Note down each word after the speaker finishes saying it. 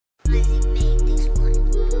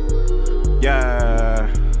Yeah.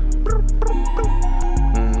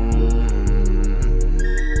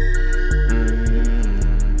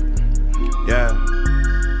 Yeah.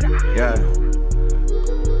 Yeah.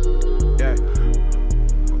 Yeah.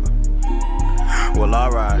 Well,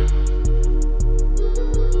 alright.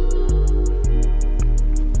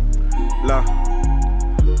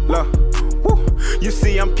 Look. Woo. You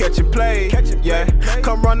see, I'm catching plays. Yeah.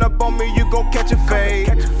 Come run up on me, you gon' catch a fade.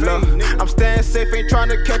 Look, I'm staying safe, ain't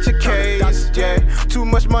tryna catch a case. Yeah. Too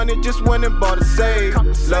much money, just went and bought a save.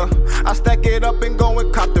 Look, I stack it up and go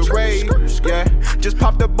and cop the raid. Yeah. Just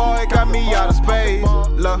pop the ball, it got me out of space.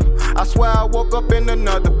 Look, I swear I woke up in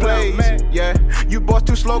another place. Yeah. You boys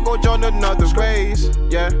too slow, go join another race.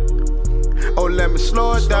 Yeah. Oh, let me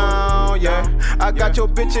slow it down, yeah. I got your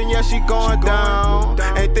bitch and yeah, she going down.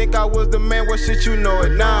 Ain't think I was the man, well shit, you know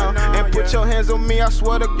it now. And put your hands on me, I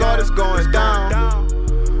swear to God it's going down.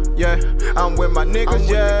 Yeah, I'm with my niggas,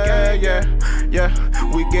 yeah.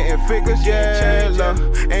 We getting figures, yeah, love.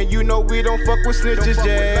 And you know we don't fuck with snitches,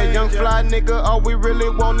 yeah. Young fly nigga, all we really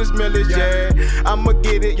want is millage, yeah. I'ma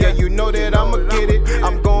get it, yeah, you know that I'ma get it.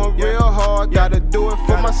 I'm going real hard, gotta do it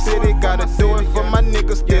for my city, gotta do it for my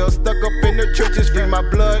niggas. Still stuck up in the trenches, free my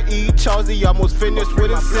blood, eat Charlie, almost finished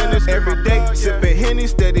with a sentence. Every day, sipping Henny,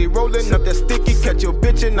 steady rolling up that sticky. Catch your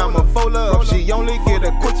bitch and I'ma fold her up. She only get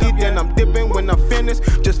a quickie, then I'm dipping when I'm finished.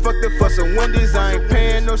 Just fucked it for some Wendy's, I ain't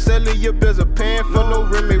paying no selling your bills or paying for no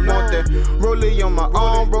Remy. Want that rollie on my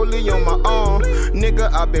arm, rollie on my arm.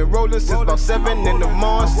 Nigga, I been rolling since about 7 in the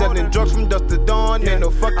morning, selling drugs from dusk to dawn. Ain't no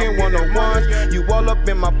fucking one-on-ones. You all up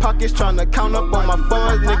in my pockets tryna count up on my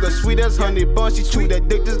funds. Nigga, sweet as honey bun, she chew that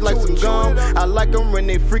dick just like some gum. I like them when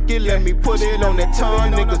they freaky, let me put it on that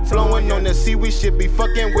tongue. Niggas blowing on the seaweed, shit be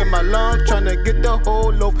fucking with my lungs. Tryna get the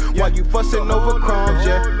whole loaf while you fussin' over crumbs,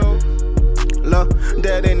 yeah. Look,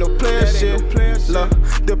 that ain't no player shit. Look,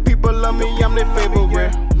 the people love me, I'm their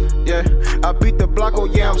favorite. Yeah, I beat the block, oh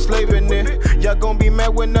yeah, I'm slaving it. Y'all gon' be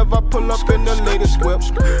mad whenever I pull up in the latest whip.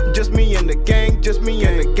 Just me and the gang, just me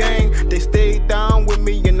and the gang. They stay down with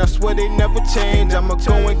me and I swear they never change. I'ma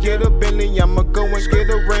go and get a Bentley, I'ma go and get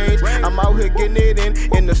a range. I'm out here getting it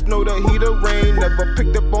in the snow, the heat, the rain. Never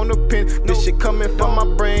picked up on the pen, this shit coming from my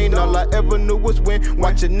brain. All I ever knew was win,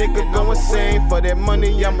 watch a nigga go insane. For that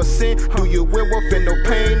money I'ma sin, do you win with no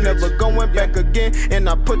pain? Never going back again, and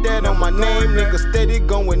I put that on my name. Nigga steady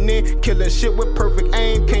going in, killing shit with perfect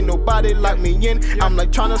aim. Can't nobody lock me in. I'm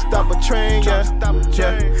like tryna stop a train, yeah.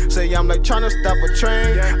 Say I'm like tryna stop a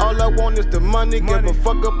train. All I want is the money, give a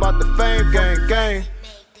fuck about the fame, gang.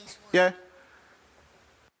 Yeah.